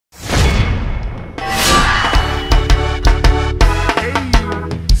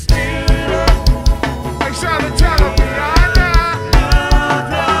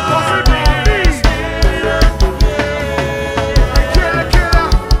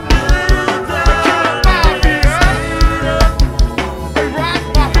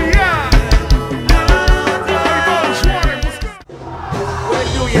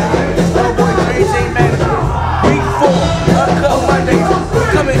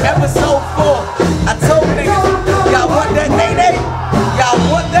I told niggas, y'all want that Nae Nae? Y'all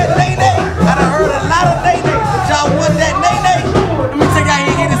want that Nae Nae? I done heard a lot of Nae Nae, but y'all want that Nae Nae? Let me take y'all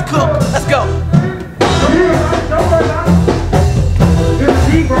here and get this cook. Let's go.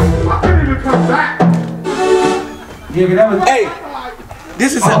 Hey,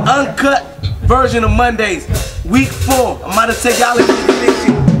 this is an uncut version of Mondays, week 4. I'm about to take y'all into the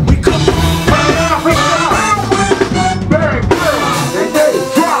conviction. We cook.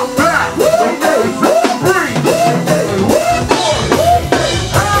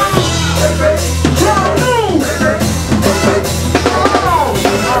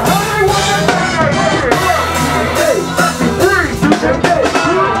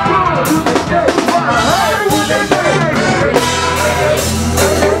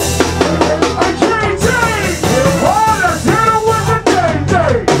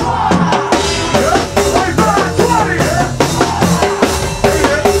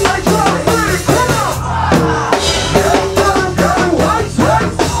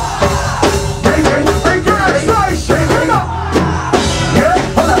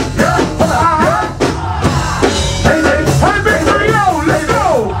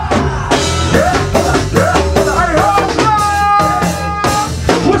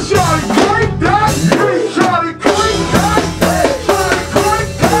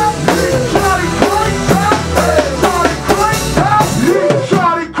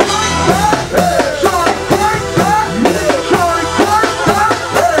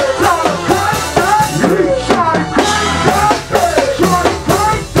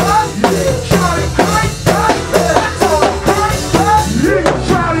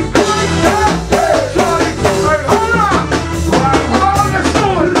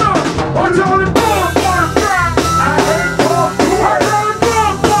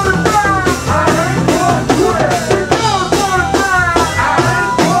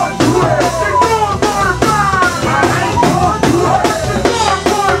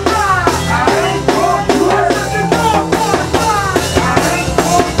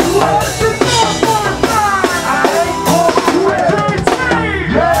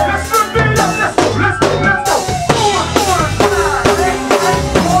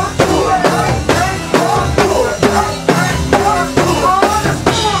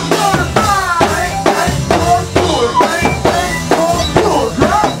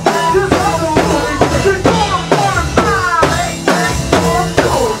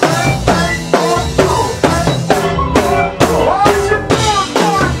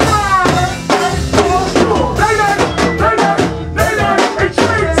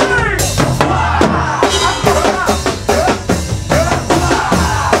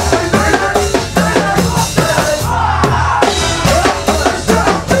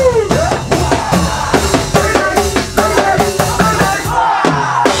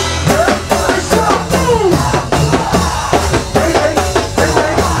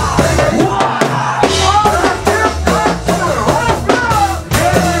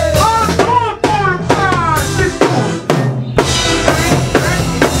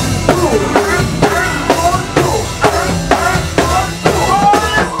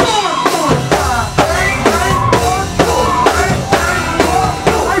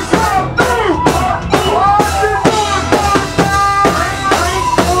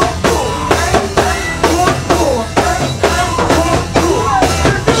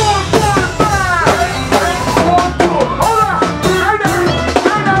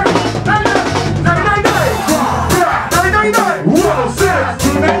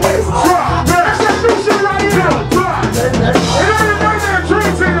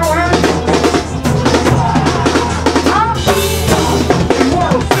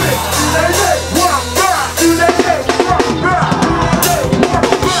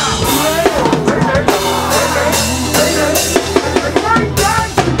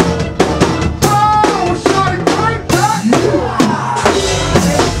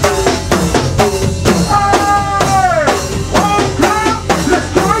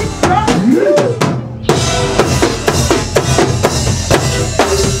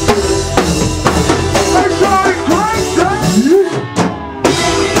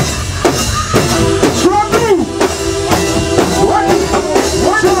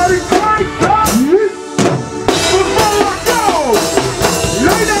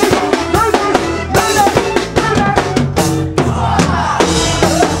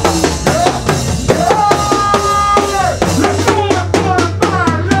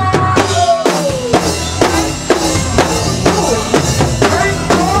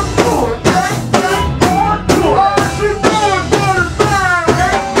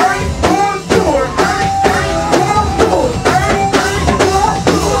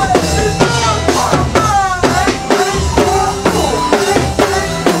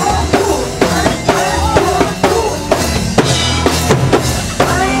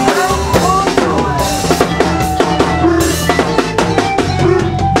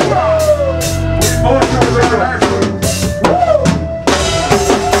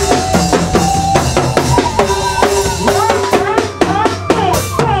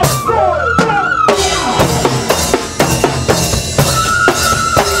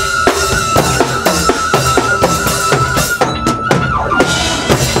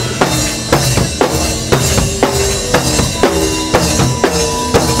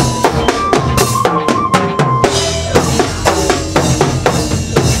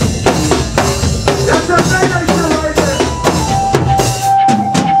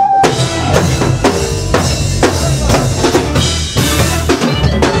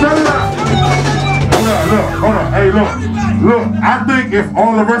 if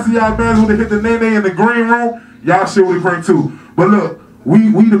all the rest of y'all bands would have hit the Nae Nae in the green room, y'all shit would have cranked too. But look, we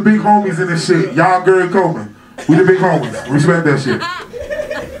the big homies in this shit. Y'all Gary Coleman. We the big homies. Respect that shit.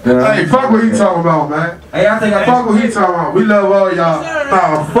 Hey, fuck what he talking about, man. Hey, I think I fuck what he talking about. We love all y'all.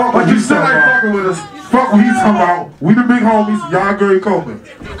 Nah, fuck what you still ain't fucking with us. Fuck what he talking about. We the big homies, y'all Gary Coleman.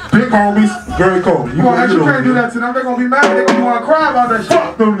 Big homies, Gary Coleman. You can't do that to them. They're gonna be mad. They're gonna want to cry about that shit.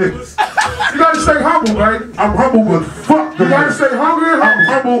 Fuck them niggas. You gotta stay humble, baby. I'm humble, but fuck them niggas. You gotta niggas. stay hungry and humble.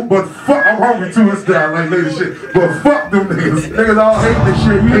 I'm humble, but fuck. I'm hungry too. It's down like lady shit. But fuck them niggas. Niggas all hating this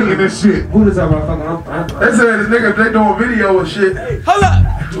shit. You hating this shit. Who is that motherfucker? They said the niggas, they doing video and shit. Hold up.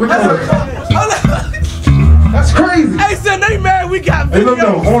 Hold up. That's crazy. Hey, so they mad we got video. Hey,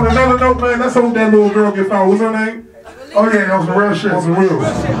 look though, on another note, man, let's hope that little girl get found. What's her name? Oh yeah, that was some real shit. On some real.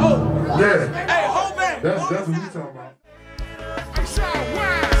 Yeah. Hey, hold back. That's what we talking about.